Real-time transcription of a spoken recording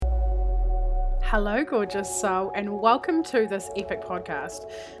Hello, gorgeous soul, and welcome to this epic podcast.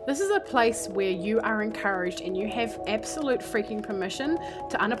 This is a place where you are encouraged and you have absolute freaking permission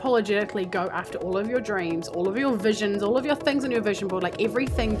to unapologetically go after all of your dreams, all of your visions, all of your things on your vision board, like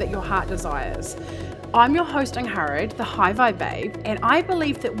everything that your heart desires. I'm your host, Angharad, the High Vibe Babe, and I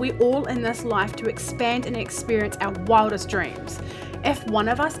believe that we're all in this life to expand and experience our wildest dreams. If one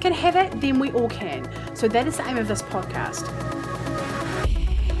of us can have it, then we all can. So that is the aim of this podcast.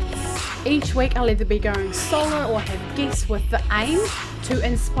 Each week I'll either be going solo or have guests with the aim to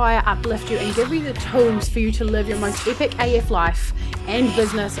inspire, uplift you and give you the tools for you to live your most epic AF life and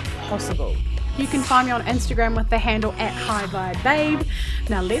business possible. You can find me on Instagram with the handle @HighVibeBabe.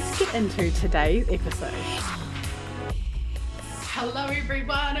 Now let's get into today's episode. Hello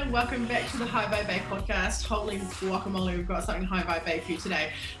everyone and welcome back to the High Vibe Babe podcast. Holy guacamole, we've got something High Vibe Babe for you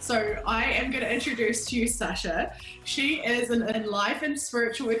today. So I am going to introduce to you Sacha. She is an life and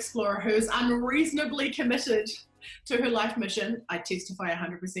spiritual explorer who is unreasonably committed to her life mission. I testify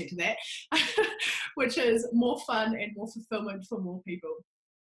 100% to that, which is more fun and more fulfillment for more people.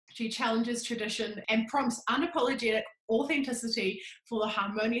 She challenges tradition and prompts unapologetic authenticity for the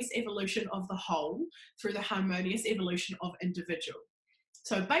harmonious evolution of the whole through the harmonious evolution of individual.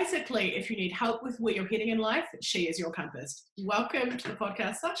 So basically, if you need help with where you're heading in life, she is your compass. Welcome to the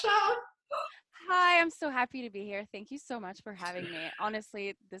podcast, Sacha. Hi, I'm so happy to be here. Thank you so much for having me.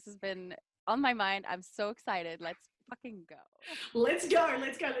 Honestly, this has been on my mind. I'm so excited. Let's fucking go. Let's go.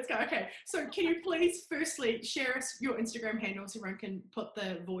 Okay, so can you please firstly share us your Instagram handle so everyone can put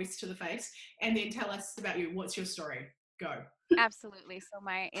the voice to the face, and then tell us about you. What's your story? Go. Absolutely. So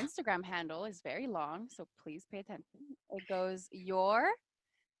my Instagram handle is very long, so please pay attention. It goes Your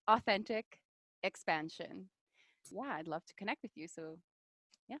Authentic Expansion. Yeah, I'd love to connect with you. So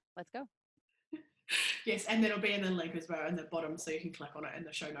yeah, let's go. Yes, and that'll be in the link as well in the bottom, so you can click on it in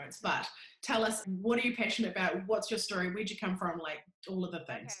the show notes. But tell us, what are you passionate about? What's your story? Where'd you come from? Like all of the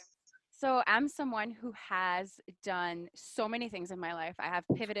things. Okay. So I'm someone who has done so many things in my life. I have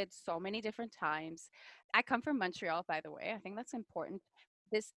pivoted so many different times. I come from Montreal, by the way. I think that's important.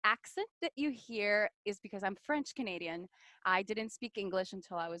 This accent that you hear is because I'm French Canadian. I didn't speak English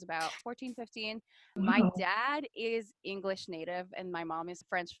until I was about 14, 15. My Wow. dad is English native and my mom is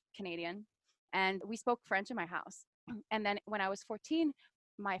French Canadian. And we spoke French in my house. And then when I was 14,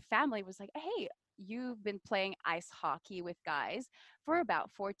 my family was like, hey, you've been playing ice hockey with guys for about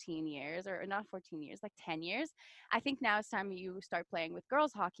 14 years, or not 14 years, like 10 years. I think now it's time you start playing with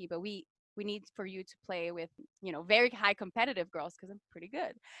girls hockey, but we need for you to play with, very high competitive girls because I'm pretty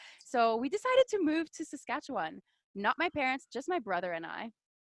good. So we decided to move to Saskatchewan. Not my parents, just my brother and I,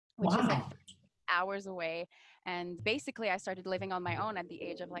 which is like Wow. hours away. And basically I started living on my own at the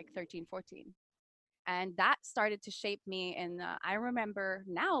age of like 13, 14. And that started to shape me. And I remember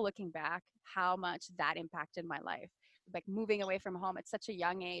now looking back how much that impacted my life. Like moving away from home at such a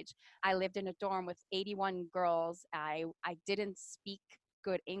young age. I lived in a dorm with 81 girls. I didn't speak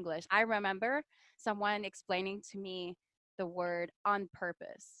good English. I remember someone explaining to me the word on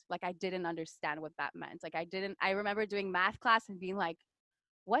purpose. Like I didn't understand what that meant. I remember doing math class and being like,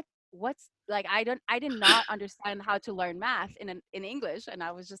 what's like I did not understand how to learn math in English. And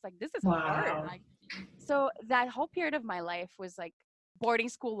I was just like, this is hard. Wow. Like, so that whole period of my life was like, boarding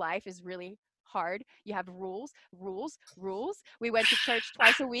school life is really hard. You have rules, rules, rules. We went to church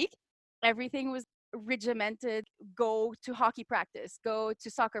twice a week. Everything was regimented. Go to hockey practice, go to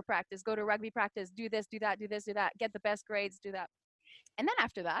soccer practice, go to rugby practice, do this, do that, do this, do that, get the best grades, do that. And then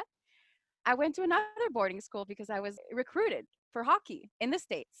after that, I went to another boarding school because I was recruited for hockey in the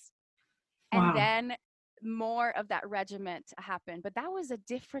States. And Wow. then more of that regiment happened. But that was a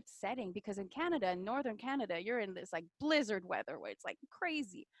different setting because in Canada, in northern Canada, you're in this like blizzard weather where it's like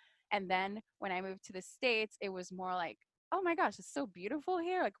crazy. And then when I moved to the States, it was more like, oh my gosh, it's so beautiful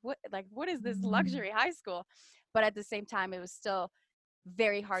here. Like what is this luxury high school? But at the same time, it was still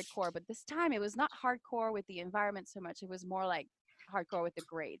very hardcore. But this time it was not hardcore with the environment so much. It was more like hardcore with the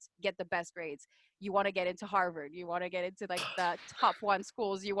grades. Get the best grades. You want to get into Harvard. You want to get into like the top one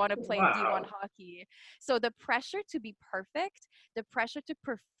schools. You want to play D1 Wow. hockey. So the pressure to be perfect, the pressure to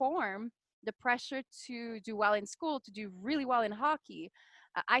perform, the pressure to do well in school, to do really well in hockey,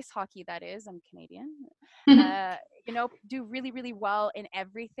 ice hockey, that is, I'm Canadian, uh, do really, really well in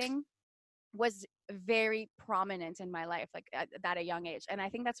everything was very prominent in my life, like at that a young age. And I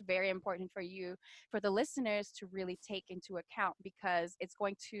think that's very important for you, for the listeners to really take into account because it's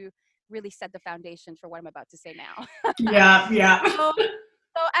going to really set the foundation for what I'm about to say now. Yeah. so,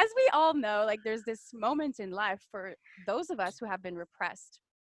 so as we all know, like there's this moment in life for those of us who have been repressed.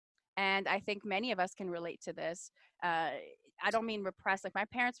 And I think many of us can relate to this. I don't mean repressed. Like my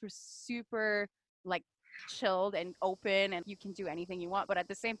parents were super like chilled and open and you can do anything you want. But at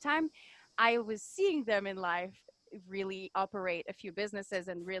the same time, I was seeing them in life really operate a few businesses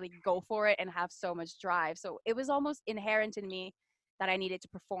and really go for it and have so much drive. So it was almost inherent in me that I needed to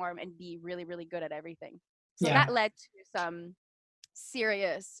perform and be really, really good at everything. So Yeah. that led to some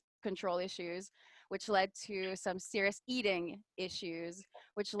serious control issues, which led to some serious eating issues,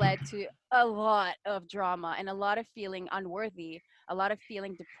 which led to a lot of drama and a lot of feeling unworthy, a lot of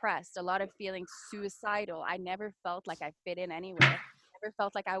feeling depressed, a lot of feeling suicidal. I never felt like I fit in anywhere. Never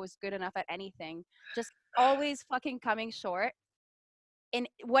felt like I was good enough at anything. Just always fucking coming short in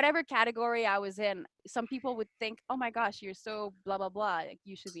whatever category I was in. Some people would think, oh my gosh, you're so blah, blah, blah. Like,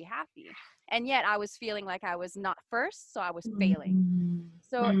 you should be happy. And yet I was feeling like I was not first. So I was failing. Mm.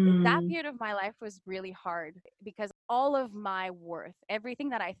 So that Mm. period of my life was really hard because all of my worth, everything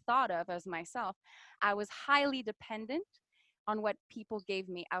that I thought of as myself, I was highly dependent on what people gave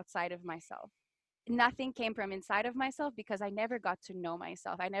me outside of myself. Nothing came from inside of myself because I never got to know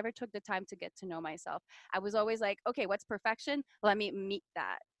myself. I never took the time to get to know myself. I was always like, okay, what's perfection? Let me meet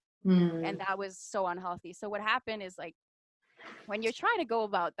that. And Mm. that was so unhealthy. So what happened is like when you're trying to go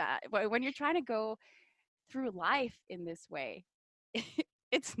about that, when you're trying to go through life in this way,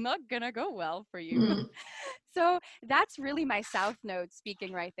 it's not gonna go well for you. Mm. So that's really my South Node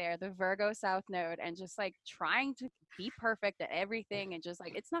speaking right there, the Virgo South Node, and just like trying to be perfect at everything and just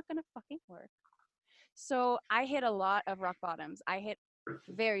like it's not gonna fucking work. So I hit a lot of rock bottoms. I hit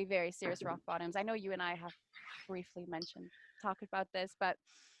very, very serious rock bottoms. I know you and I have briefly talked about this, but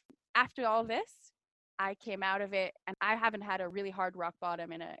after all this, I came out of it and I haven't had a really hard rock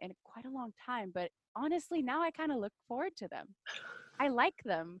bottom in quite a long time. But honestly, now I kind of look forward to them. I like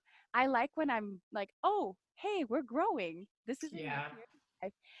them. I like when I'm like, oh, hey, we're growing. This is a new Yeah. period of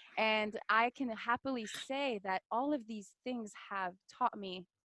life. And I can happily say that all of these things have taught me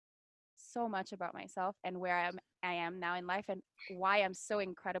so much about myself and where I am now in life and why I'm so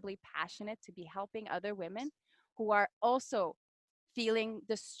incredibly passionate to be helping other women who are also feeling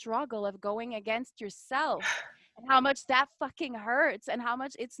the struggle of going against yourself and how much that fucking hurts and how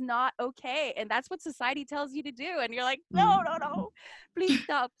much it's not okay. And that's what society tells you to do. And you're like, no, no, Mm. no, please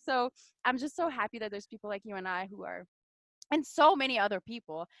stop. So I'm just so happy that there's people like you and I who are, and so many other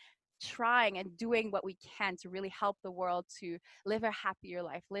people trying and doing what we can to really help the world to live a happier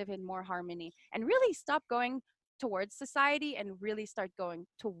life, live in more harmony, and really stop going towards society and really start going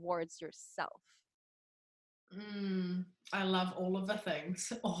towards yourself. Mm, I love all of the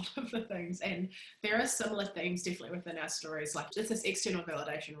things, all of the things. And there are similar themes definitely within our stories. Like it's this external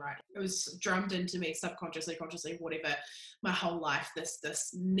validation, right? It was drummed into me subconsciously, consciously, whatever, my whole life,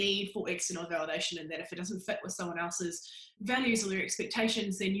 this need for external validation, and that if it doesn't fit with someone else's values or their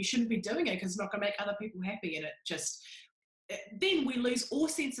expectations, then you shouldn't be doing it because it's not gonna make other people happy. And then we lose all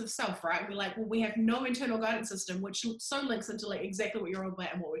sense of self, right? We're like, well, we have no internal guidance system, which so links into like exactly what you're all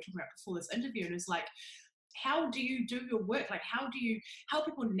about and what we're talking about before this interview. And it's like, how do you do your work? Like, how do you help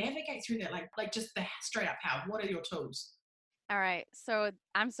people navigate through that? Like just the straight up how? What are your tools? All right. So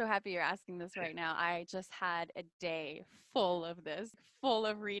I'm so happy you're asking this right now. I just had a day full of this, full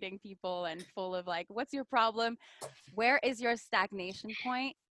of reading people and full of like, what's your problem? Where is your stagnation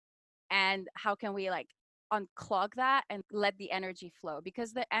point? And how can we like unclog that and let the energy flow?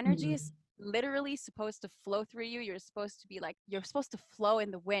 Because the energy is Mm. literally supposed to flow through you. You're supposed to be like, you're supposed to flow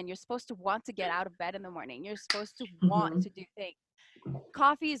in the wind. You're supposed to want to get out of bed in the morning. You're supposed to want Mm-hmm. to do things.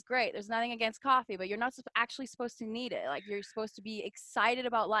 Coffee is great. There's nothing against coffee, but you're not actually supposed to need it. Like you're supposed to be excited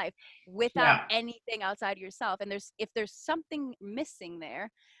about life without Yeah. anything outside yourself. And if there's something missing there,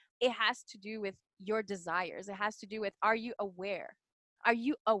 it has to do with your desires. It has to do with, are you aware? Are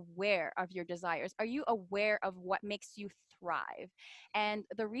you aware of your desires? Are you aware of what makes you thrive? And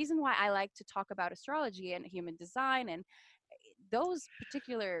the reason why I like to talk about astrology and human design and those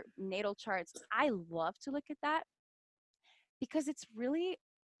particular natal charts, I love to look at that because it's really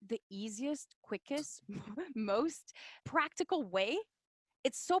the easiest, quickest, most practical way.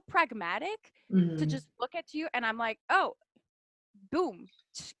 It's so pragmatic to Mm. just look at you and I'm like, oh, boom,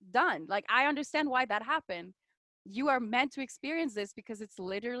 done. Like, I understand why that happened. You are meant to experience this because it's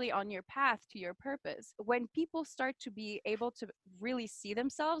literally on your path to your purpose. When people start to be able to really see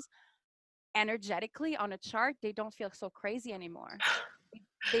themselves energetically on a chart, they don't feel so crazy anymore.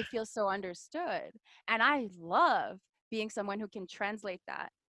 They feel so understood. And I love being someone who can translate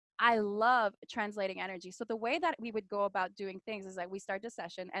that. I love translating energy. So the way that we would go about doing things is like we start a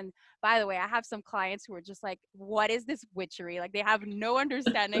session. And by the way, I have some clients who are just like, what is this witchery? Like they have no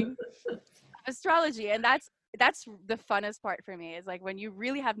understanding of astrology. And that's the funnest part for me is like when you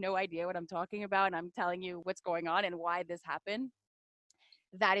really have no idea what I'm talking about and I'm telling you what's going on and why this happened.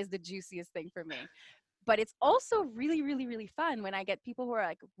 That is the juiciest thing for me. But it's also really, really, really fun when I get people who are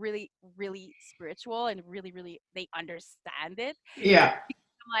like really, really spiritual and really, really, they understand it. Yeah.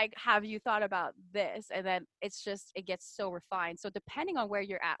 I'm like, have you thought about this? And then it's just, it gets so refined. So depending on where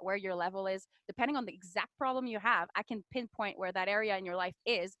you're at, where your level is, depending on the exact problem you have, I can pinpoint where that area in your life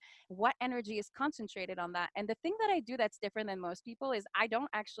is, what energy is concentrated on that. And the thing that I do that's different than most people is I don't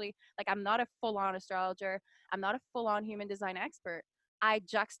actually, like, I'm not a full on astrologer. I'm not a full on human design expert. I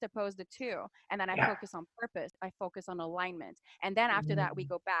juxtapose the two, and then I Yeah. focus on purpose. I focus on alignment. And then after that, we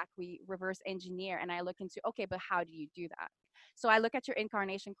go back, we reverse engineer, and I look into, okay, but how do you do that? So I look at your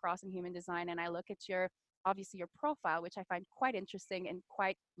incarnation cross in human design, and I look at your, obviously, your profile, which I find quite interesting and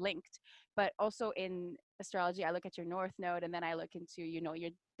quite linked. But also in astrology, I look at your north node, and then I look into,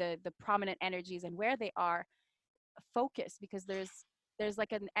 your the prominent energies and where they are focused, because there's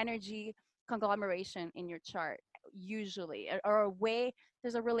like an energy conglomeration in your chart usually, or a way,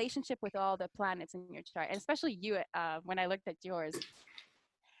 there's a relationship with all the planets in your chart, and especially you. When I looked at yours,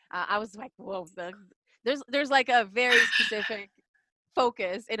 I was like, whoa, there's like a very specific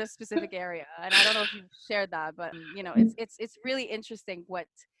focus in a specific area, and I don't know if you've shared that, but it's really interesting what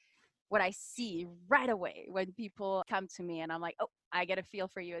I see right away when people come to me, and I'm like, oh, I get a feel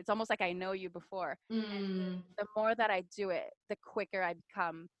for you. It's almost like I know you before. And Mm. the more that I do it, the quicker I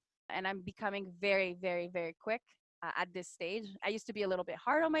become. And I'm becoming very, very, very quick at this stage. I used to be a little bit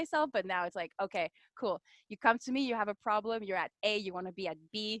hard on myself, but now it's like, okay, cool. You come to me, you have a problem, you're at A, you want to be at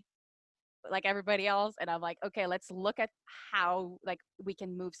B, like everybody else, and I'm like, okay, let's look at how, like, we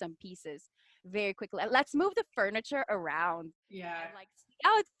can move some pieces very quickly. Let's move the furniture around Yeah. and like see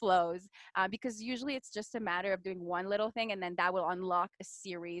how it flows, because usually it's just a matter of doing one little thing, and then that will unlock a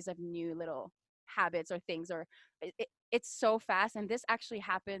series of new little habits or things, or it's so fast. And this actually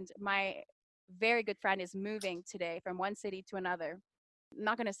happened. My very good friend is moving today from one city to another. I'm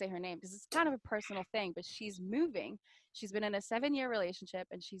not going to say her name because it's kind of a personal thing, but she's moving. She's been in a 7-year relationship,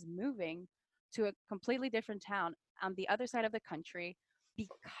 and she's moving to a completely different town on the other side of the country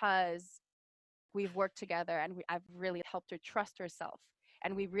because we've worked together, and I've really helped her trust herself.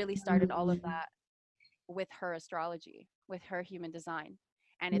 And we really started all of Mm. that with her astrology, with her human design.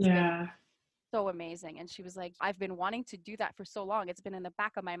 And it's been Yeah. so amazing. And she was like, I've been wanting to do that for so long. It's been in the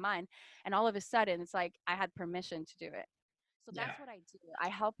back of my mind. And all of a sudden, it's like I had permission to do it. So Yeah. that's what I do. I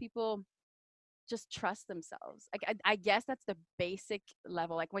help people just trust themselves. Like, I guess that's the basic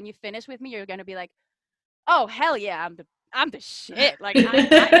level. Like, when you finish with me, you're gonna be like, oh hell yeah, I'm the shit. Like,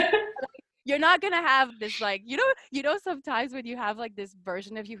 you're not gonna have this, like, sometimes when you have like this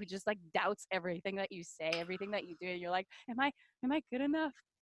version of you who just like doubts everything that you say, everything that you do, and you're like, am I good enough?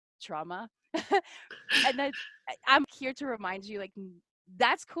 Trauma. And then I'm here to remind you, like,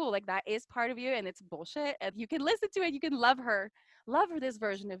 that's cool. Like, that is part of you, and it's bullshit. And you can listen to it. You can love her, this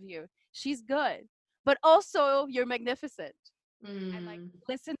version of you. She's good, but also you're magnificent. And like, Mm.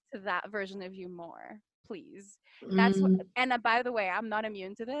 listen to that version of you more, please. That's what. Mm. And by the way, I'm not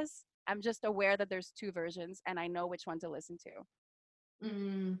immune to this. I'm just aware that there's two versions, and I know which one to listen to.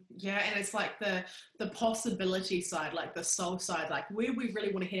 Mm, yeah, and it's like the possibility side, like the soul side, like where we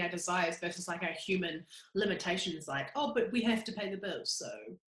really want to hit our desires versus like our human limitations, like, oh, but we have to pay the bills, so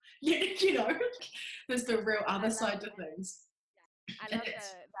yeah, there's the real I other love side to things. I And love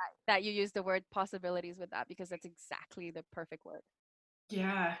it's that you use the word possibilities with that, because that's exactly the perfect word.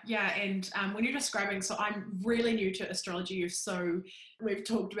 yeah, and when you're describing, so I'm really new to astrology, so we've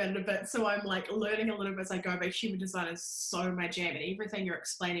talked about it a bit, so I'm like learning a little bit as I go, but human design is so my jam, and everything you're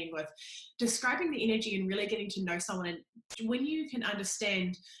explaining with describing the energy and really getting to know someone, and when you can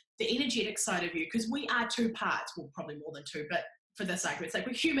understand the energetic side of you, because we are two parts, well, probably more than two, but for this argument, it's like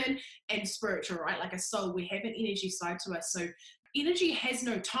we're human and spiritual, right? Like a soul, we have an energy side to us, so energy has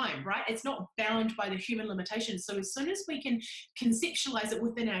no time, right? It's not bound by the human limitations. So as soon as we can conceptualize it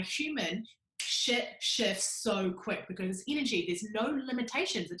within our human, shit shifts so quick because energy, there's no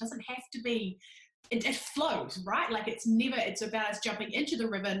limitations. It doesn't have to be, it flows, right? Like it's about us jumping into the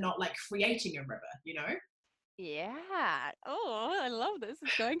river, not like creating a river. Yeah. Oh, I love this.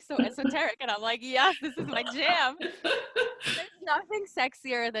 It's going so esoteric, and I'm like, yes, this is my jam. There's nothing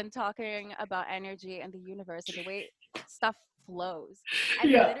sexier than talking about energy and the universe and the way stuff flows.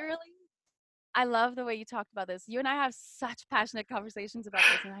 And Yeah. literally, I love the way you talked about this. You and I have such passionate conversations about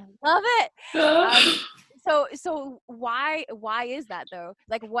this, and I love it. Um, so why is that though?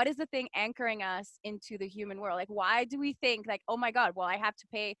 Like, what is the thing anchoring us into the human world? Like, why do we think like, oh my God, well, I have to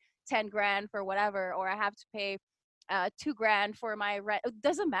pay 10 grand for whatever, or I have to pay 2 grand for my rent? It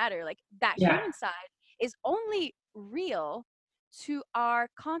doesn't matter. Like, that Yeah. human side is only real to our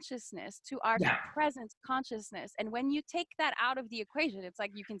consciousness, to our Yeah. present consciousness. And when you take that out of the equation, it's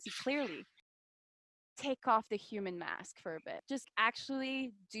like you can see clearly. Take off the human mask for a bit. Just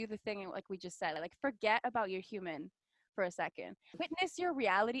actually do the thing like we just said. Like forget about your human for a second. Witness your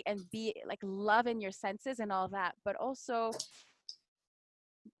reality and be like love in your senses and all that, but also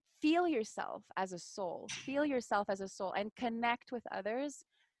feel yourself as a soul. Feel yourself as a soul and connect with others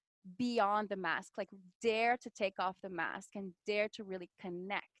beyond the mask. Like dare to take off the mask and dare to really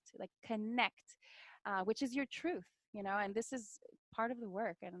connect. Like connect, which is your truth, you know. And this is part of the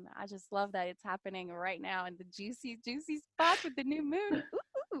work, and I just love that it's happening right now in the juicy spot with the new moon.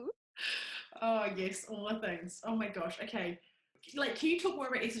 Ooh. Oh yes, all the things. Oh my gosh. Okay. Like, can you talk more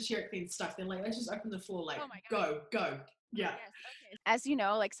about esoteric then stuff? Then, like, let's just open the floor. Like, Oh my god. go. Yeah. Yes. Okay. As you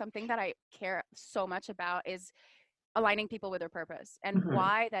know, like something that I care so much about is aligning people with their purpose. And Mm-hmm.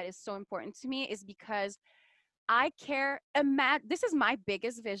 why that is so important to me is because I care. This is my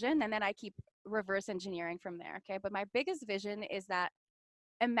biggest vision, and then I keep reverse engineering from there. Okay. But my biggest vision is that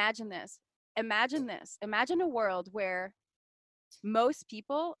imagine this. Imagine this. Imagine a world where most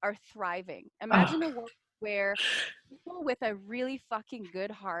people are thriving. Oh. Imagine a world where people with a really fucking good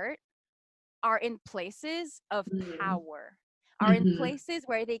heart are in places of power, are in Mm-hmm. places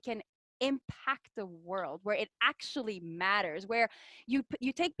where they can impact the world, where it actually matters, where you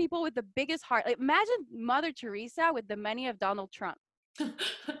take people with the biggest heart. Like imagine Mother Teresa with the money of Donald Trump.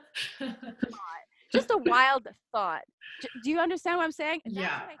 Just a wild thought. Do you understand what I'm saying? That's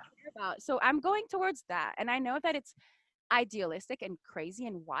Yeah. what I care about. So I'm going towards that. And I know that it's idealistic and crazy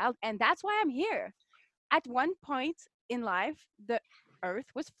and wild. And that's why I'm here. At one point in life, the earth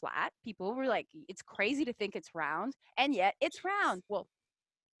was flat. People were like, it's crazy to think it's round. And yet it's round. Well,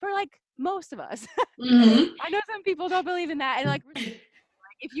 for like most of us. Mm-hmm. I know some people don't believe in that. And like,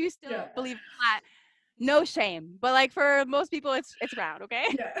 if you Yeah. still believe flat, no shame. But like for most people, it's round, okay?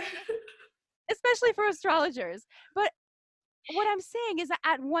 Yeah. Especially for astrologers. But what I'm saying is that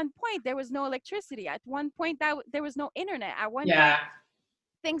at one point there was no electricity. At one point there was no internet. At one point, Yeah.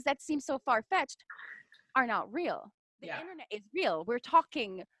 things that seem so far fetched are not real. The Yeah. internet is real. We're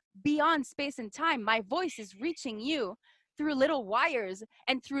talking beyond space and time. My voice is reaching you through little wires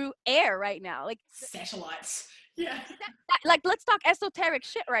and through air right now. Like Satellites. Yeah. like let's talk esoteric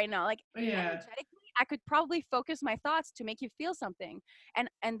shit right now. Like Yeah. energetically, I could probably focus my thoughts to make you feel something,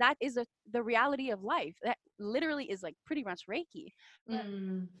 and that is the reality of life. That literally is like pretty much Reiki. But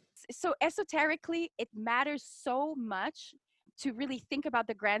Mm. so esoterically, it matters so much to really think about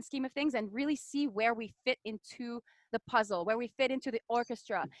the grand scheme of things and really see where we fit into the puzzle, where we fit into the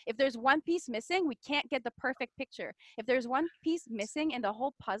orchestra. If there's one piece missing, we can't get the perfect picture. If there's one piece missing in the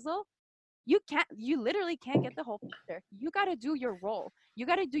whole puzzle, you literally can't get the whole picture. You got to do your role. You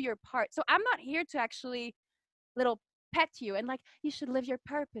got to do your part. So I'm not here to actually little pet you and like you should live your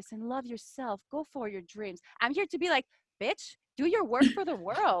purpose and love yourself, go for your dreams. I'm here to be like, bitch, do your work for the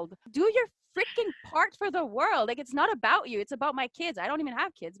world, do your freaking part for the world. Like it's not about you, it's about my kids. I don't even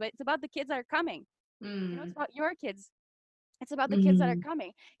have kids, but it's about the kids that are coming. You know, it's Mm. about your kids, it's about the kids that are Mm.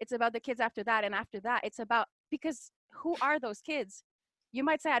 coming, it's about the kids after that and after that. It's about, because who are those kids? You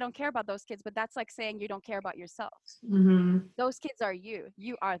might say I don't care about those kids, but that's like saying you don't care about yourself. Mm-hmm. Those kids are you,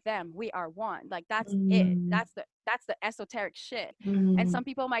 you are them, we are one. Like that's it. Mm. That's the esoteric shit. And Mm. some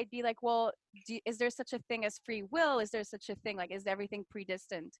people might be like, well, is there such a thing as free will? Is there such a thing, like, is everything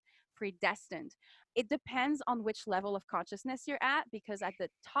predestined? It depends on which level of consciousness you're at, because at the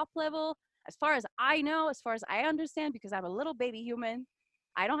top level, as far as I know, as far as I understand, because I'm a little baby human,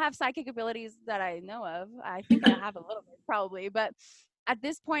 I don't have psychic abilities that I know of. I think I have a little bit probably, but at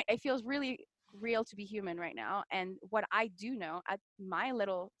this point it feels really real to be human right now. And what I do know at my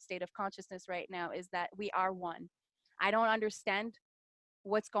little state of consciousness right now is that we are one. I don't understand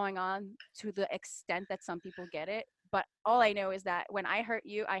what's going on to the extent that some people get it, but all I know is that when I hurt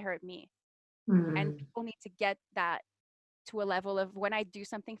you, I hurt me. And Mm. people need to get that to a level of, when I do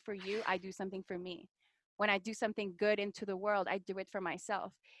something for you, I do something for me. When I do something good into the world, I do it for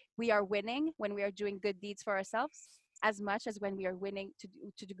myself. We are winning when we are doing good deeds for ourselves as much as when we are winning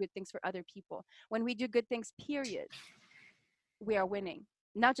to do good things for other people. When we do good things, period, we are winning,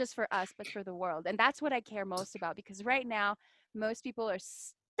 not just for us, but for the world. And that's what I care most about, because right now, most people are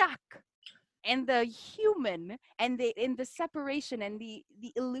stuck in the human and in the separation and the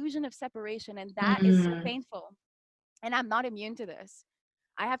illusion of separation. And that is so Mm. painful. And I'm not immune to this.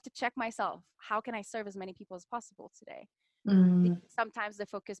 I have to check myself. How can I serve as many people as possible today? Mm. Because sometimes the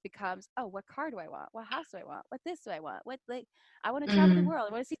focus becomes, oh, what car do I want? What house do I want? What this do I want? What, like, I want to travel the Mm. world.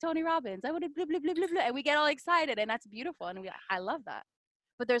 I want to see Tony Robbins. I want to blah, blah, blah, blah, blah. And we get all excited, and that's beautiful. And I love that.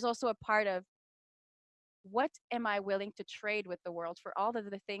 But there's also a part of what am I willing to trade with the world for all of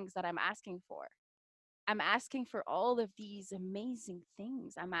the things that I'm asking for? I'm asking for all of these amazing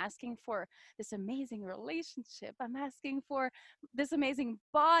things. I'm asking for this amazing relationship. I'm asking for this amazing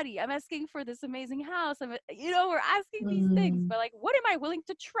body. I'm asking for this amazing house. We're asking these things, Mm. but like, what am I willing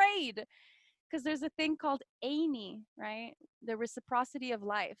to trade? Because there's a thing called Amy, right? The reciprocity of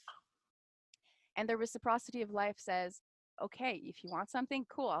life. And the reciprocity of life says, okay, if you want something,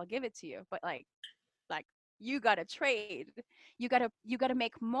 cool, I'll give it to you. But like you gotta trade. You gotta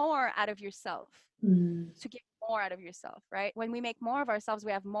make more out of yourself Mm. to get more out of yourself, right? When we make more of ourselves,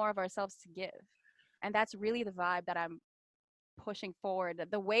 we have more of ourselves to give. And that's really the vibe that I'm pushing forward.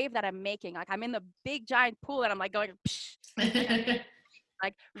 The wave that I'm making, like I'm in the big giant pool and I'm like going, psh, and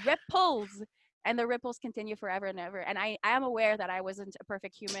like ripples, and the ripples continue forever and ever. And I am aware that I wasn't a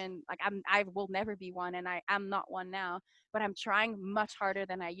perfect human. Like I will never be one, and I am not one now, but I'm trying much harder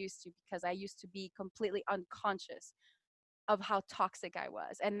than I used to, because I used to be completely unconscious of how toxic I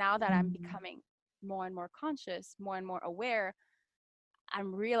was. And now that I'm Mm. becoming more and more conscious, more and more aware,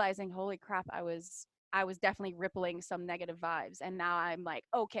 I'm realizing, holy crap, I was definitely rippling some negative vibes. And now I'm like,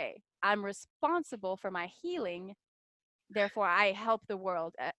 okay, I'm responsible for my healing. Therefore, I help the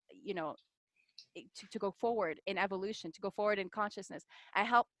world, to go forward in evolution, to go forward in consciousness. I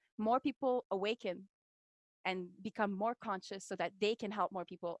help more people awaken and become more conscious so that they can help more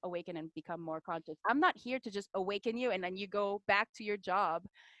people awaken and become more conscious. I'm not here to just awaken you and then you go back to your job,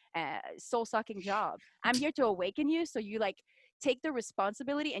 soul sucking job. I'm here to awaken you so you like take the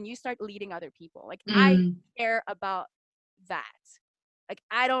responsibility and you start leading other people. Like I Mm. care about that. Like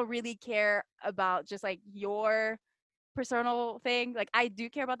I don't really care about just like your personal thing. Like I do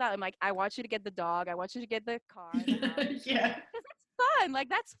care about that. I'm like, I want you to get the dog. I want you to get the car, the house. Yeah. Because that's fun. Like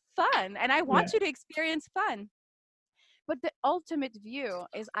that's fun. And I Yeah. want you to experience fun. But the ultimate view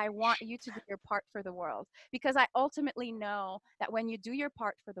is I want you to do your part for the world, because I ultimately know that when you do your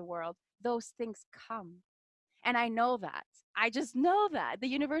part for the world, those things come. And I know that. I just know that the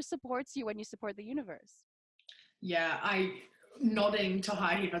universe supports you when you support the universe. Yeah, I nodding to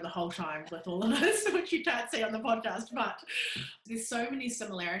Heidi the whole time with all of this, which you can't see on the podcast, but there's so many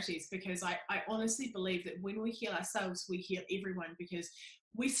similarities because I honestly believe that when we heal ourselves, we heal everyone because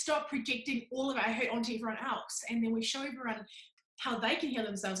we stop projecting all of our hurt onto everyone else and then we show everyone how they can heal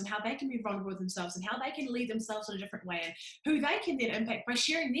themselves and how they can be vulnerable with themselves and how they can lead themselves in a different way and who they can then impact by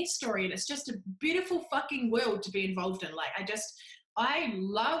sharing their story. And it's just a beautiful fucking world to be involved in. Like I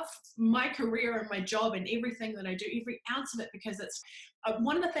love my career and my job and everything that I do, every ounce of it, because it's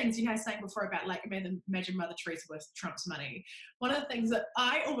one of the things you guys saying before about like imagine Mother Teresa with Trump's money. One of the things that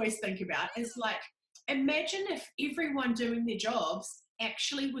I always think about is like, imagine if everyone doing their jobs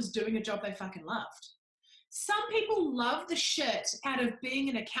actually was doing a job they fucking loved. Some people love the shit out of being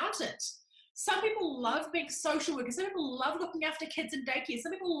an accountant. Some people love being social workers. Some people love looking after kids in daycare.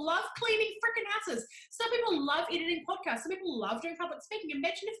 Some people love cleaning freaking houses. Some people love editing podcasts. Some people love doing public speaking.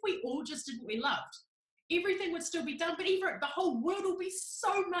 Imagine if we all just did what we loved. Everything would still be done, but even the whole world will be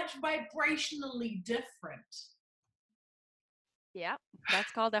so much vibrationally different. Yeah,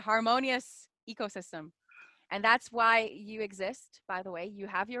 that's called a harmonious ecosystem. And that's why you exist, by the way. You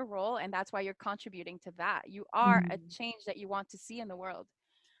have your role, and that's why you're contributing to that. You are a Mm. change that you want to see in the world.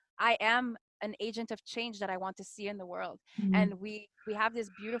 I am an agent of change that I want to see in the world. Mm. And we have this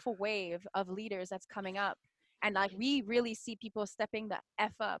beautiful wave of leaders that's coming up. And like we really see people stepping the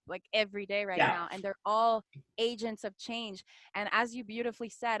F up like every day right Yeah. now. And they're all agents of change. And as you beautifully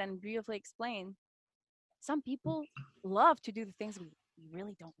said and beautifully explained, some people love to do the things we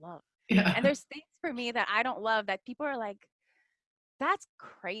really don't love. And Yeah. there's things for me that I don't love that people are like, that's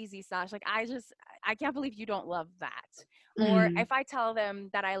crazy, Sash. Like, I can't believe you don't love that. Or Mm. if I tell them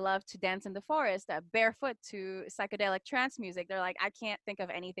that I love to dance in the forest, barefoot to psychedelic trance music, they're like, I can't think of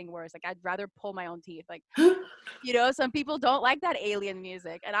anything worse. Like, I'd rather pull my own teeth. Like, some people don't like that alien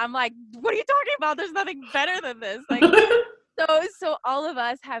music. And I'm like, what are you talking about? There's nothing better than this. Like, so all of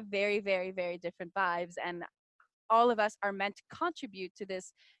us have very, very, very different vibes. And all of us are meant to contribute to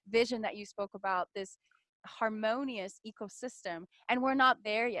this vision that you spoke about, this harmonious ecosystem. And we're not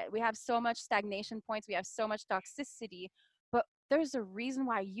there yet. We have so much stagnation points, we have so much toxicity, but there's a reason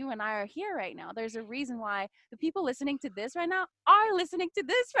why you and I are here right now. There's a reason why the people listening to this right now are listening to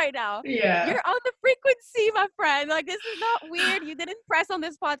this right now. Yeah. You're on the frequency, my friend. Like, this is not weird. You didn't press on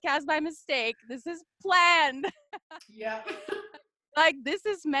this podcast by mistake. This is planned. Yeah. Like, this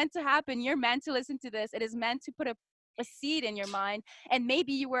is meant to happen. You're meant to listen to this. It is meant to put a seed in your mind. And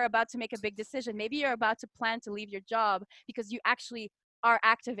maybe you were about to make a big decision. Maybe you're about to plan to leave your job because you actually are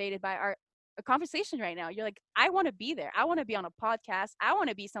activated by a conversation right now. You're like, I want to be there. I want to be on a podcast. I want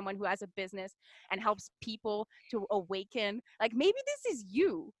to be someone who has a business and helps people to awaken. Like maybe this is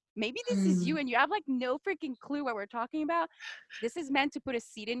you. Maybe this is you and you have like no freaking clue what we're talking about. This is meant to put a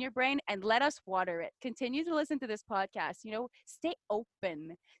seed in your brain and let us water it. Continue to listen to this podcast. You know, stay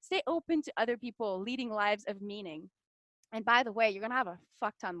open. Stay open to other people leading lives of meaning. And by the way, you're going to have a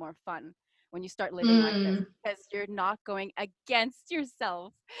fuck ton more fun when you start living like this because you're not going against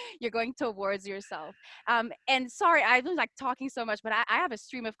yourself. You're going towards yourself. And sorry, I was like talking so much, but I have a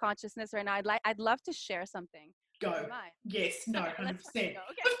stream of consciousness right now. I'd love to share something. Go. Do you mind? Yes, no, Okay, 100%. let's fucking go.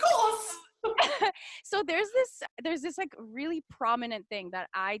 Okay. Of course. So there's this like really prominent thing that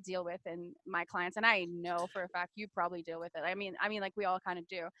I deal with in my clients, and I know for a fact you probably deal with it. I mean like we all kind of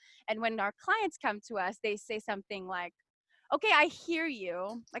do. And when our clients come to us, they say something like, okay, I hear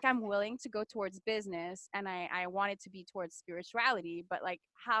you. Like I'm willing to go towards business and I want it to be towards spirituality, but like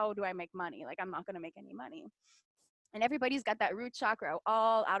how do I make money? Like I'm not going to make any money. And everybody's got that root chakra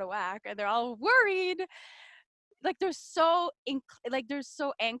all out of whack and they're all worried. Like they're so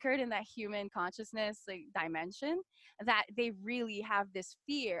anchored in that human consciousness like dimension that they really have this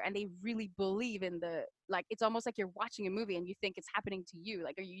fear and they really believe in the, like it's almost like you're watching a movie and you think it's happening to you,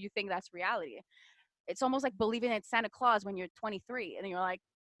 like or you think that's reality. It's almost like believing in Santa Claus when you're 23 and you're like,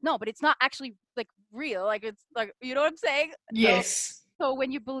 no, but it's not actually like real. Like it's like, you know what I'm saying? Yes. So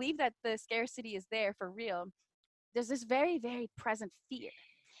when you believe that the scarcity is there for real, there's this very, very present fear.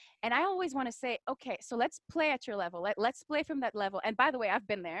 And I always want to say, okay, so let's play at your level. Let's play from that level. And by the way, I've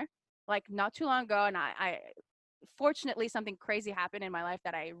been there like not too long ago. And I fortunately, something crazy happened in my life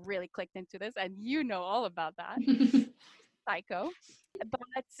that I really clicked into this. And you know all about that. Psycho.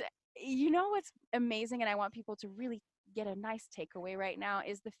 But you know what's amazing, and I want people to really get a nice takeaway right now,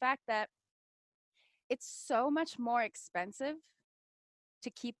 is the fact that it's so much more expensive to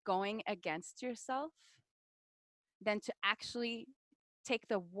keep going against yourself than to actually take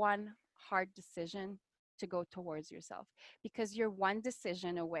the one hard decision to go towards yourself, because you're one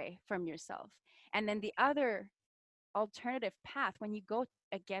decision away from yourself. And then the other alternative path, when you go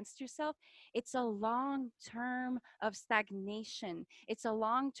against yourself, it's a long term of stagnation, it's a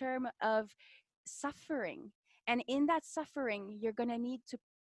long term of suffering. And in that suffering, you're going to need to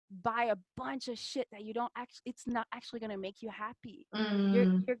buy a bunch of shit that you don't actually, it's not actually going to make you happy.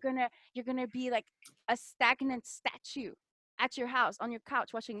 You're going to be like a stagnant statue at your house on your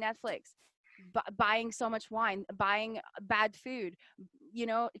couch watching Netflix, buying so much wine, buying bad food, you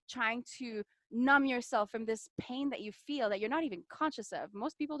know, trying to numb yourself from this pain that you feel that you're not even conscious of.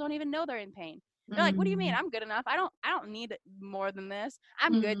 Most people don't even know they're in pain. They're like, what do you mean? I'm good enough. I don't need more than this.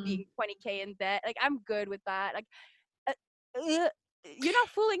 I'm good being 20K in debt. Like I'm good with that. Like you're not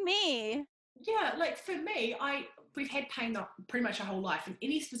fooling me. Yeah, like for me, we've had pain pretty much our whole life in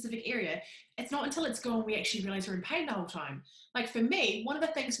any specific area. It's not until it's gone we actually realize we're in pain the whole time. Like for me, one of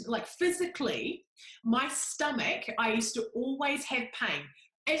the things, like physically, my stomach, I used to always have pain.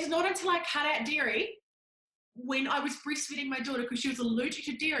 It's not until I cut out dairy when I was breastfeeding my daughter because she was allergic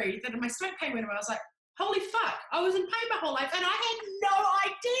to dairy that my stomach pain went away. I was like, holy fuck, I was in pain my whole life and I had no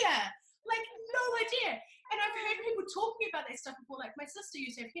idea. Like, no idea. And I've heard people talking about that stuff before. Like, my sister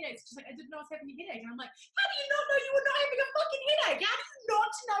used to have headaches. She's like, I didn't know I was having a headache. And I'm like, how do you not know you were not having a fucking headache? How do you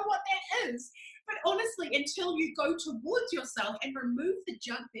not know what that is? But honestly, until you go towards yourself and remove the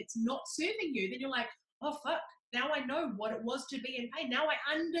junk that's not serving you, then you're like, oh, fuck. Now I know what it was to be in pain. Now I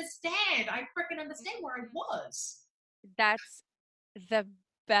understand. I freaking understand where I was. That's the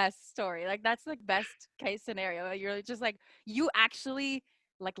best story. Like that's the best case scenario. You're just like, you actually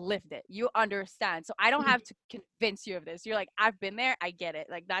like lived it. You understand. So I don't have to convince you of this. You're like, I've been there. I get it.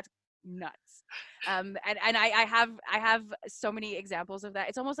 Like that's nuts. And I have so many examples of that.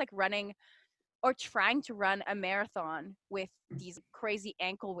 It's almost like running or trying to run a marathon with these crazy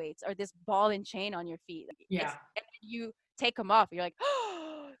ankle weights or this ball and chain on your feet. Yeah. And you take them off. And you're like,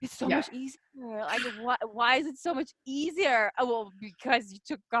 oh, it's so much easier. Like, why is it so much easier? Oh, well, because you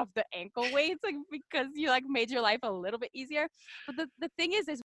took off the ankle weights, like because you like made your life a little bit easier. But the thing is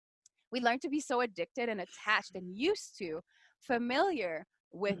we learn to be so addicted and attached and used to, familiar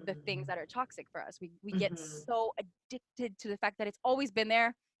with the things that are toxic for us. We get so addicted to the fact that it's always been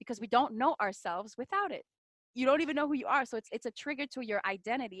there because we don't know ourselves without it. You don't even know who you are. So it's a trigger to your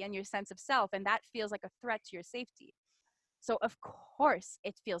identity and your sense of self. And that feels like a threat to your safety. So of course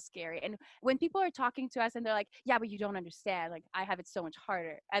it feels scary. And when people are talking to us and they're like, yeah, but you don't understand. Like I have it so much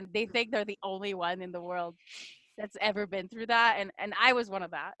harder. And they think they're the only one in the world that's ever been through that. And I was one of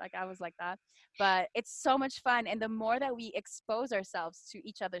that. Like I was like that. But it's so much fun. And the more that we expose ourselves to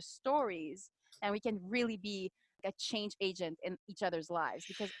each other's stories and we can really be a change agent in each other's lives,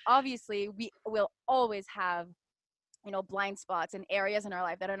 because obviously we will always have, blind spots in areas in our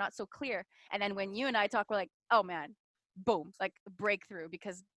life that are not so clear. And then when you and I talk, we're like, oh man, boom, like breakthrough,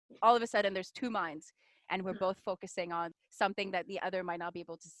 because all of a sudden there's two minds and we're both focusing on something that the other might not be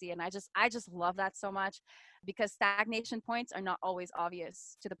able to see. And I just love that so much, because stagnation points are not always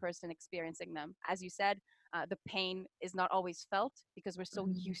obvious to the person experiencing them. As you said, the pain is not always felt because we're so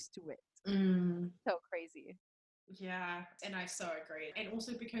used to it. So crazy. Yeah, and I so agree. And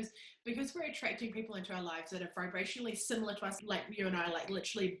also because we're attracting people into our lives that are vibrationally similar to us, like you and I, like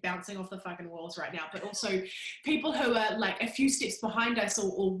literally bouncing off the fucking walls right now, but also people who are like a few steps behind us,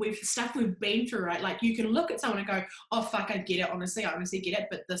 or with stuff we've been through, right? Like you can look at someone and go, oh fuck, I get it. Honestly, I honestly get it.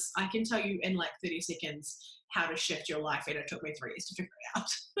 But this, I can tell you in like 30 seconds how to shift your life, and it took me 3 years to figure it out.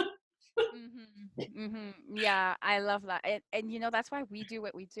 Yeah, I love that. And that's why we do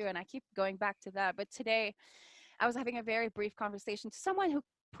what we do. And I keep going back to that. But today I was having a very brief conversation to someone who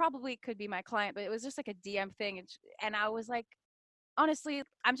probably could be my client, but it was just like a DM thing. And I was like, honestly,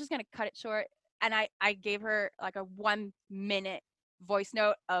 I'm just going to cut it short. And I gave her like a 1 minute voice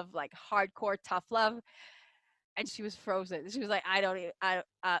note of like hardcore tough love. And she was frozen. She was like, I don't even, I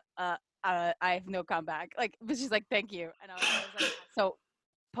have no comeback. Like, but she's like, thank you. And I was like, so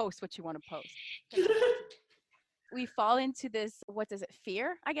post what you want to post. Because we fall into this, what is it,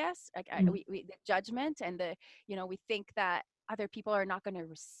 fear, I guess, like we the judgment, and we think that other people are not going to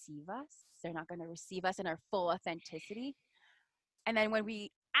receive us. They're not going to receive us in our full authenticity. And then when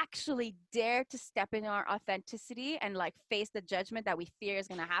we actually dare to step in our authenticity and like face the judgment that we fear is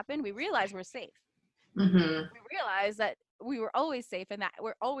going to happen, we realize we're safe. We realize that we were always safe, and that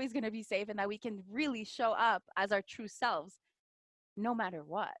we're always going to be safe, and that we can really show up as our true selves no matter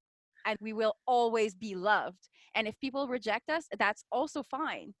what. And we will always be loved. And if people reject us, that's also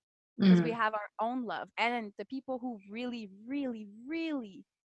fine, because we have our own love. And the people who really, really, really,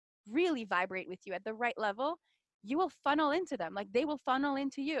 really vibrate with you at the right level, you will funnel into them. Like they will funnel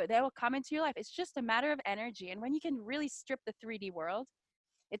into you. They will come into your life. It's just a matter of energy. And when you can really strip the 3D world,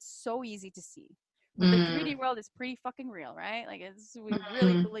 it's so easy to see. But the 3D world is pretty fucking real, right? Like we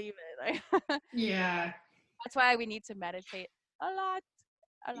really believe it. Like, Yeah. that's why we need to meditate a lot.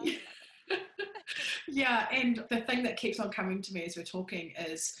 A lot. Yeah, and the thing that keeps on coming to me as we're talking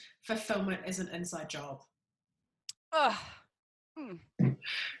is fulfillment is an inside job. Oh,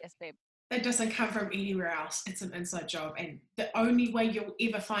 yes, babe. It doesn't come from anywhere else. It's an inside job. And the only way you'll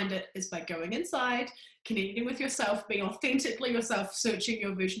ever find it is by going inside, connecting with yourself, being authentically yourself, searching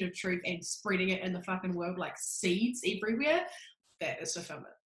your version of truth, and spreading it in the fucking world like seeds everywhere. That is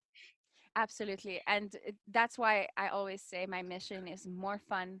fulfillment. Absolutely. And that's why I always say my mission is more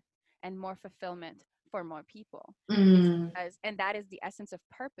fun and more fulfillment for more people. And that is the essence of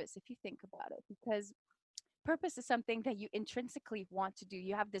purpose, if you think about it, because purpose is something that you intrinsically want to do.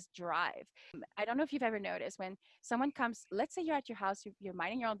 You have this drive. I don't know if you've ever noticed when someone comes, let's say you're at your house, you're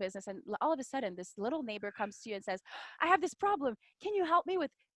minding your own business, and all of a sudden this little neighbor comes to you and says, I have this problem. Can you help me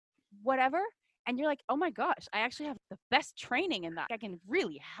with whatever? And you're like, oh my gosh, I actually have the best training in that. I can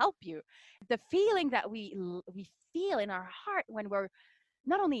really help you. The feeling that we feel in our heart when we're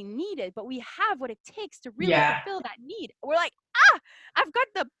not only needed, but we have what it takes to really fulfill that need. We're like, I've got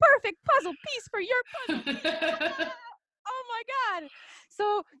the perfect puzzle piece for your puzzle piece. Oh my God.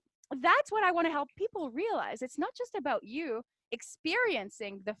 So that's what I want to help people realize. It's not just about you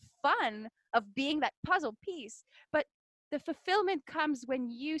experiencing the fun of being that puzzle piece, but the fulfillment comes when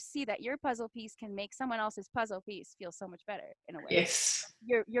you see that your puzzle piece can make someone else's puzzle piece feel so much better in a way. Yes.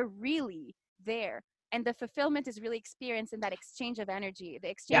 You're really there. And the fulfillment is really experienced in that exchange of energy, the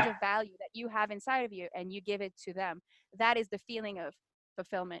exchange of value that you have inside of you, and you give it to them. That is the feeling of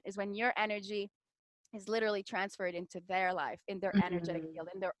fulfillment, is when your energy is literally transferred into their life, in their energetic field,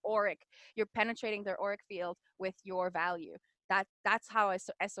 in their auric. You're penetrating their auric field with your value. That's how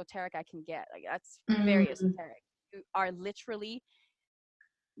esoteric I can get. Like that's very esoteric. You are literally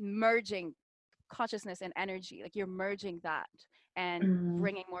merging consciousness and energy. Like you're merging that and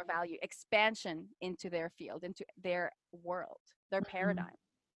bringing more value, expansion into their field, into their world, their paradigm.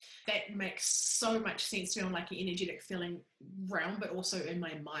 That makes so much sense to me on like an energetic feeling realm, but also in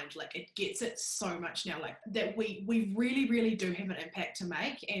my mind. Like it gets it so much now, like that we really, really do have an impact to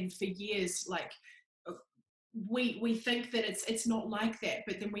make. And for years, like we think that it's not like that,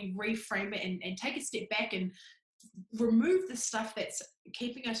 but then we reframe it and take a step back and remove the stuff that's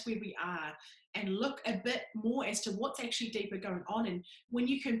keeping us where we are and look a bit more as to what's actually deeper going on. And when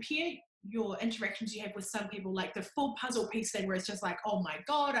you compare your interactions you have with some people, like the full puzzle piece thing where it's just like, oh my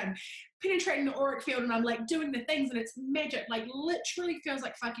God, I'm penetrating the auric field and I'm like doing the things and it's magic, like literally feels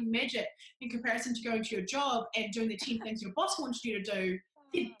like fucking magic in comparison to going to your job and doing the 10 things your boss wants you to do.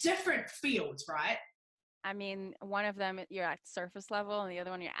 They're different fields, right? I mean, one of them you're at surface level and the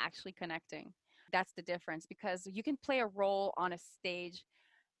other one you're actually connecting. That's the difference, because you can play a role on a stage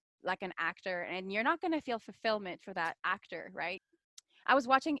like an actor and you're not going to feel fulfillment for that actor, right? I was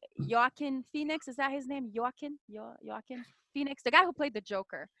watching Joaquin Phoenix. Is that his name? Joaquin Phoenix, the guy who played the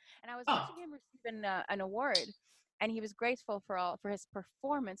Joker. And I was Oh, watching him receive an award, and he was grateful for his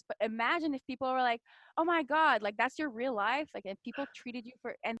performance. But imagine if people were like, "Oh my God, like that's your real life," like, and people treated you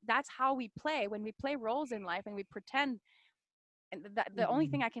for, and that's how we play when we play roles in life and we pretend. And the only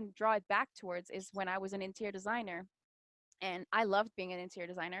thing I can draw it back towards is when I was an interior designer, and I loved being an interior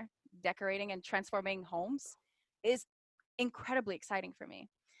designer. Decorating and transforming homes is incredibly exciting for me.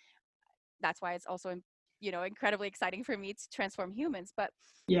 That's why it's also, incredibly exciting for me to transform humans. But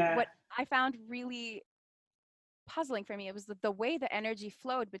yeah. what I found really puzzling for me, it was the way the energy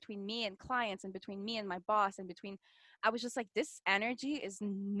flowed between me and clients and between me and my boss and between, I was just like, this energy is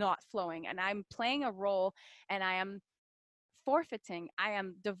not flowing, and I'm playing a role, and I am forfeiting, I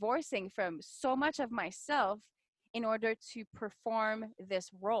am divorcing from so much of myself in order to perform this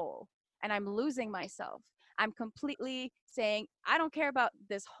role. And I'm losing myself. I'm completely saying, I don't care about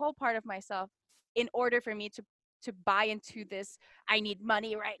this whole part of myself in order for me to buy into this, I need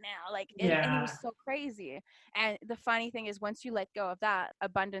money right now. Like, and it Yeah. was so crazy. And the funny thing is, once you let go of that,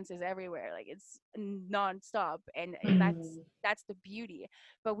 abundance is everywhere. Like, it's nonstop. And that's the beauty.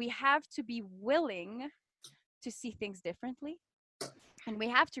 But we have to be willing to see things differently, and we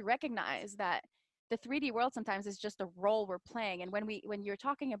have to recognize that the 3D world sometimes is just a role we're playing. And when you're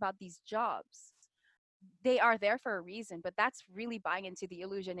talking about these jobs, they are there for a reason, but that's really buying into the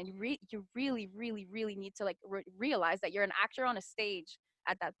illusion. And you really, really, really need to like realize that you're an actor on a stage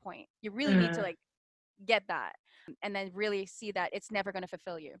at that point. You really need to like get that, and then really see that it's never going to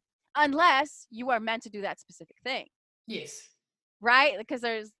fulfill you unless you are meant to do that specific thing. Yes. Right? Because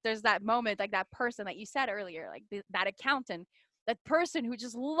there's that moment, like that person that you said earlier, like that accountant, that person who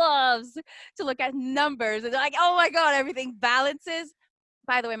just loves to look at numbers and they're like, oh my God, everything balances.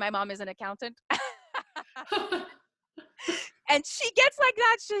 By the way, my mom is an accountant. And she gets like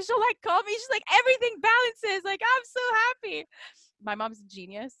that. She'll like call me. She's like, everything balances. Like, I'm so happy. My mom's a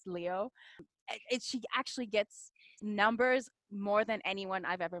genius, Leo. She actually gets numbers more than anyone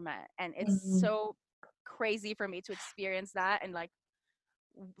I've ever met. And it's so crazy for me to experience that and like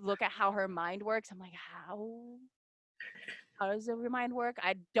look at how her mind works. I'm like, how does your mind work?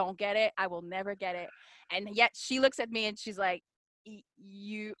 I don't get it. I will never get it. And yet she looks at me and she's like,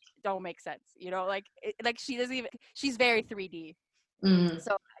 you don't make sense, like like she doesn't even, she's very 3D.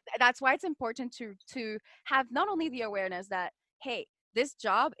 So that's why it's important to have not only the awareness that, hey, this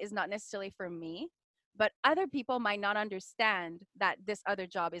job is not necessarily for me, but other people might not understand that this other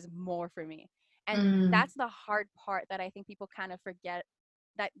job is more for me. And that's the hard part that I think people kind of forget,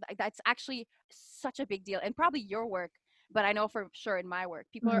 that's actually such a big deal. And probably your work, but I know for sure in my work,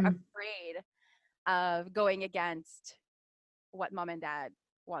 people are afraid of going against what mom and dad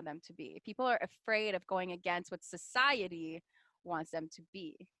want them to be. People are afraid of going against what society wants them to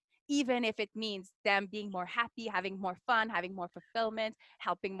be, even if it means them being more happy, having more fun, having more fulfillment,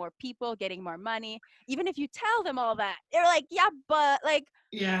 helping more people, getting more money. Even if you tell them all that, they're like, yeah, but like,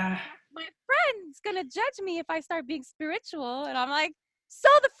 Yeah. my friend's gonna judge me if I start being spiritual. And I'm like, so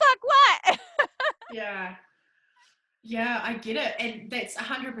the fuck what? Yeah. Yeah, I get it. And that's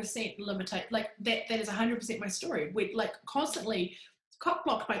 100% limited. Like that is 100% my story. We like constantly cock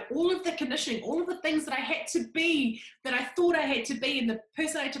blocked by all of the conditioning, all of the things that I had to be, that I thought I had to be, and the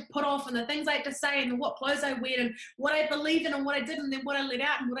person I had to put off, and the things I had to say, and what clothes I wear, and what I believed in, and what I did, and then what I let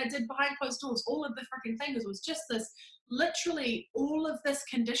out, and what I did behind closed doors. All of the freaking things was just this, literally all of this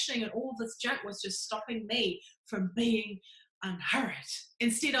conditioning and all of this junk was just stopping me from being unhurried.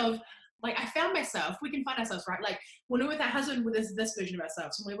 Instead of, like, I found myself, we can find ourselves, right? Like, when we're with our husband, we're this version of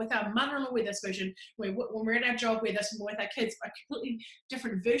ourselves. When we're with our mother-in-law, we're this version. When we're in our job, we're this. When we're with our kids, are completely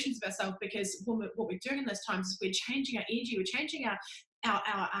different versions of ourselves, because what we're doing in those times is we're changing our energy, we're changing our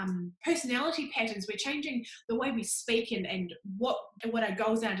personality patterns, we're changing the way we speak, and what our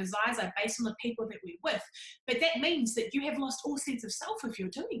goals and our desires are based on the people that we're with. But that means that you have lost all sense of self if you're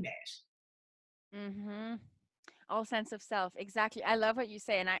doing that. All sense of self. Exactly. I love what you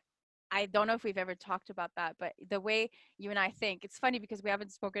say. And I don't know if we've ever talked about that, but the way you and I think, it's funny because we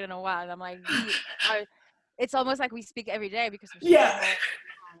haven't spoken in a while. And I'm like, it's almost like we speak every day because we're Yeah.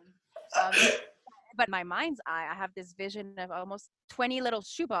 so But in my mind's eye, I have this vision of almost 20 little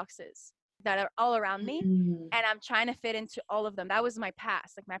shoeboxes that are all around me. Mm. And I'm trying to fit into all of them. That was my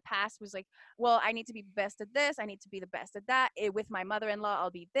past. Like my past was like, well, I need to be best at this. I need to be the best at that. With my mother-in-law, I'll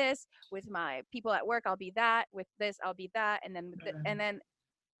be this. With my people at work, I'll be that. With this, I'll be that. And then, and then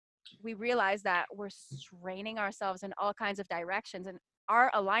we realize that we're straining ourselves in all kinds of directions, and our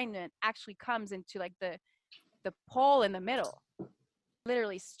alignment actually comes into like the pole in the middle,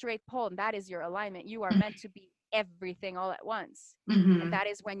 literally straight pole, and that is your alignment. You are meant to be everything all at once. And Mm-hmm. that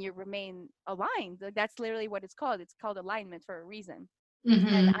is when you remain aligned. That's literally what it's called. It's called alignment for a reason. And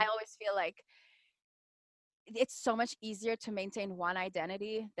Mm-hmm. I always feel like it's so much easier to maintain one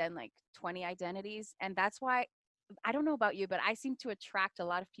identity than like 20 identities. And that's why, I don't know about you, but I seem to attract a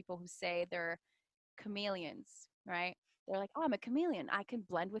lot of people who say they're chameleons, right? They're like, oh, I'm a chameleon. I can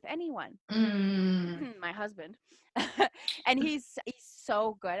blend with anyone. Mm. My husband. And he's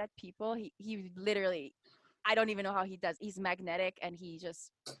so good at people. He literally, I don't even know how he does. He's magnetic, and he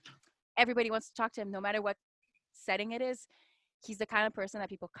just, everybody wants to talk to him no matter what setting it is. He's the kind of person that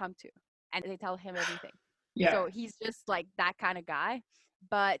people come to and they tell him everything. Yeah. So he's just like that kind of guy.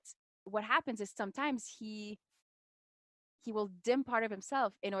 But what happens is sometimes he will dim part of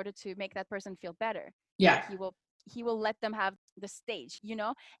himself in order to make that person feel better. Yeah. Like he will let them have the stage, you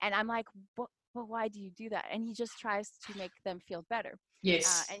know? And I'm like, but why do you do that? And he just tries to make them feel better.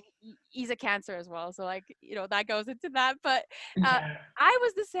 Yes. And he's a Cancer as well, so like, you know, that goes into that. But Yeah. I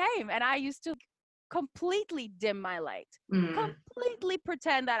was the same, and I used to completely dim my light, Mm. completely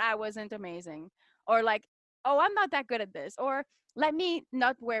pretend that I wasn't amazing, or like, oh, I'm not that good at this, or let me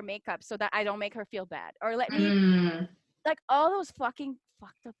not wear makeup so that I don't make her feel bad, or let me, Mm. like, all those fucking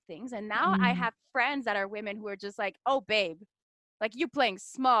fucked up things. And now I Mm. have friends that are women who are just like, oh babe, like, you playing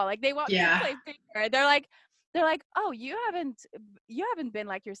small, like they want me to Yeah. play bigger. They're like, oh, you haven't been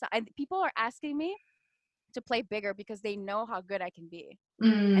like yourself. And people are asking me to play bigger because they know how good I can be.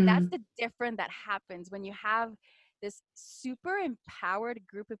 And that's Mm. the difference that happens when you have this super empowered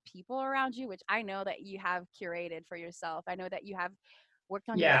group of people around you, which I know that you have curated for yourself. I know that you have worked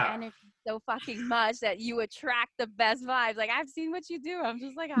on your Yeah. energy so fucking much that you attract the best vibes. Like, I've seen what you do. I'm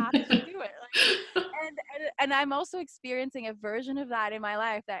just like, how did you do it? Like, and I'm also experiencing a version of that in my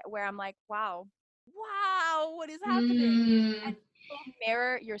life, that where I'm like, wow, what is happening? Mm. And people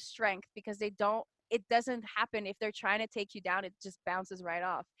mirror your strength because they don't, it doesn't happen if they're trying to take you down. It just bounces right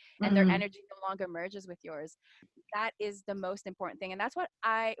off, and their Mm. energy no longer merges with yours. That is the most important thing, and that's what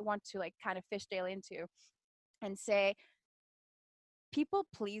I want to like kind of fishtail into and say, people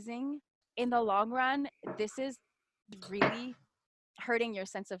pleasing, in the long run, this is really hurting your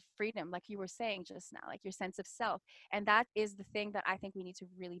sense of freedom, like you were saying just now, like your sense of self. And that is the thing that I think we need to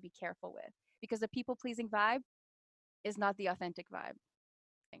really be careful with, because the people pleasing vibe is not the authentic vibe,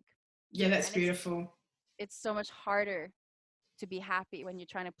 I think. Yeah, that's And beautiful. it's so much harder to be happy when you're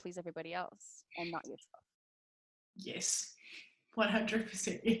trying to please everybody else and not yourself. Yes.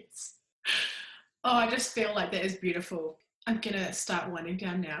 100% yes. Oh, I just feel like that is beautiful. I'm going to start winding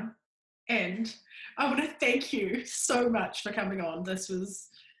down now. And I want to thank you so much for coming on. This was,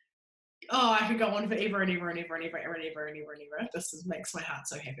 oh, I could go on forever and ever and ever and ever and ever and ever and ever and ever. This makes my heart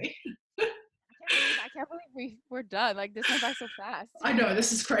so happy. I can't believe we're done. Like, this went by so fast. I know,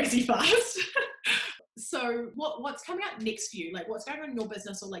 this is crazy fast. So what's coming up next for you? Like, what's going on in your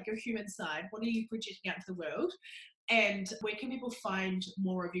business, or like your human side? What are you projecting out to the world? And where can people find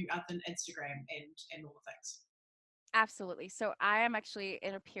more of you other than Instagram and all the things? Absolutely. So I am actually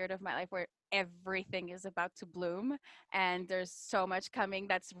in a period of my life where everything is about to bloom, and there's so much coming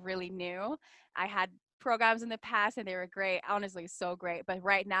that's really new. I had programs in the past and they were great, honestly, so great. But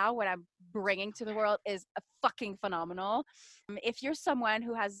right now, what I'm bringing to the world is a fucking phenomenal. If you're someone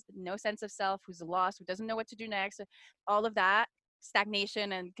who has no sense of self, who's lost, who doesn't know what to do next, all of that,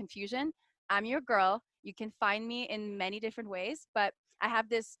 stagnation and confusion, I'm your girl. You can find me in many different ways, but I have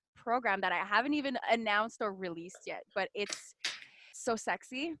this program that I haven't even announced or released yet, but it's so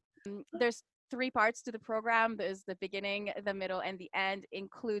sexy. There's three parts to the program. There's the beginning, the middle, and the end.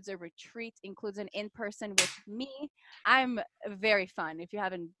 Includes a retreat, includes an in-person with me. I'm very fun, if you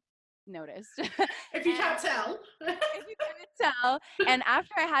haven't noticed. If you And can't tell. if you couldn't tell. And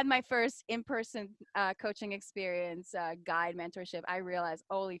after I had my first in-person coaching experience, guide mentorship, I realized,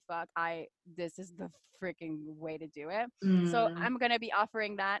 holy fuck, this is the freaking way to do it. So Mm. I'm gonna be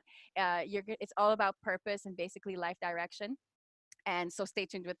offering that. It's all about purpose and basically life direction. And so stay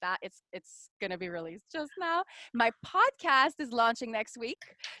tuned with that. It's gonna be released just now. My podcast is launching next week.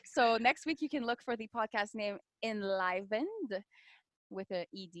 So next week you can look for the podcast name Enlivened, with a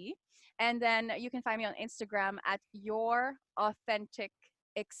ed. And then you can find me on Instagram at Your Authentic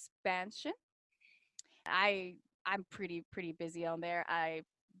Expansion. I'm pretty busy on there. I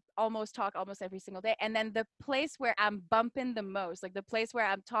almost talk almost every single day. And then the place where I'm bumping the most, like the place where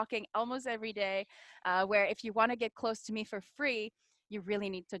I'm talking almost every day, where if you want to get close to me for free, you really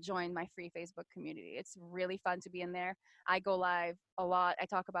need to join my free Facebook community. It's really fun to be in there. I go live a lot. I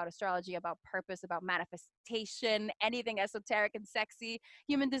talk about astrology, about purpose, about manifestation, anything esoteric and sexy,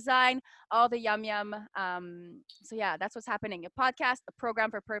 human design, all the yum yum. So yeah, that's what's happening. A podcast, a program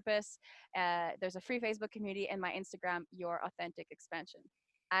for purpose. There's a free Facebook community, and my Instagram, Your Authentic Expansion.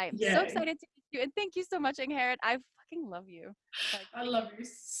 I'm so Yeah. excited to meet you, and thank you so much, Ingrid. I fucking love you. Like, I love you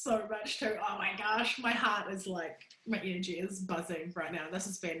so much too. Oh my gosh, my heart is like, my energy is buzzing right now. This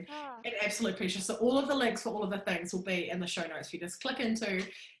has been ah, an absolute pleasure. So all of the links for all of the things will be in the show notes for you just click into.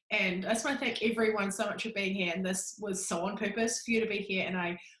 And I just want to thank everyone so much for being here. And this was so on purpose for you to be here. And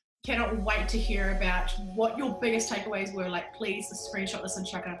I cannot wait to hear about what your biggest takeaways were. Like, please screenshot this and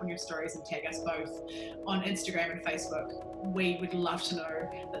chuck it up on your stories and tag us both on Instagram and Facebook. We would love to know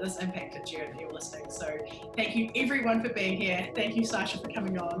that this impacted you and you're listening. So thank you everyone for being here. Thank you, Sacha, for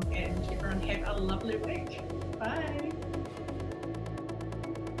coming on, and everyone have a lovely week. Bye.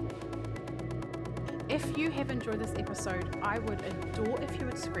 If you have enjoyed this episode, I would adore if you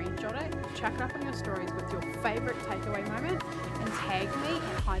would screenshot it, chuck it up on your stories with your favourite takeaway moment, and tag me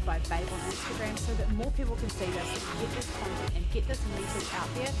at Hi Bye Babe on Instagram so that more people can see this, get this content, and get this message out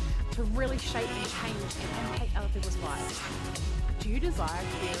there to really shape and change and impact other people's lives. Do you desire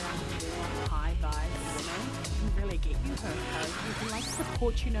to be around more high vibe women who can really get you her, who can like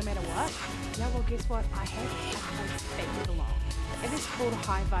support you no matter what? Yeah, well, guess what? I have a place that you belong. It is called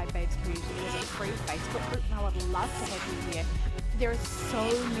High Vibe Babes Community. It is a free Facebook group, and I would love to have you here. There are so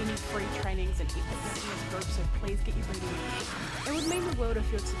many free trainings and effortless in this group, so please get your booty in. It would mean the world if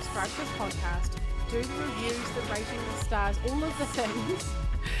you would subscribe to this podcast, do the reviews, the rating, the stars, all of the things.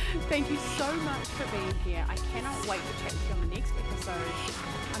 Thank you so much for being here. I cannot wait to chat with you on the next episode.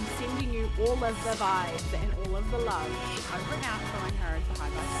 I'm sending you all of the vibes and all of the love. Over and out, calling her the High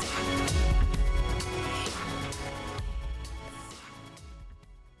Vibe Babe.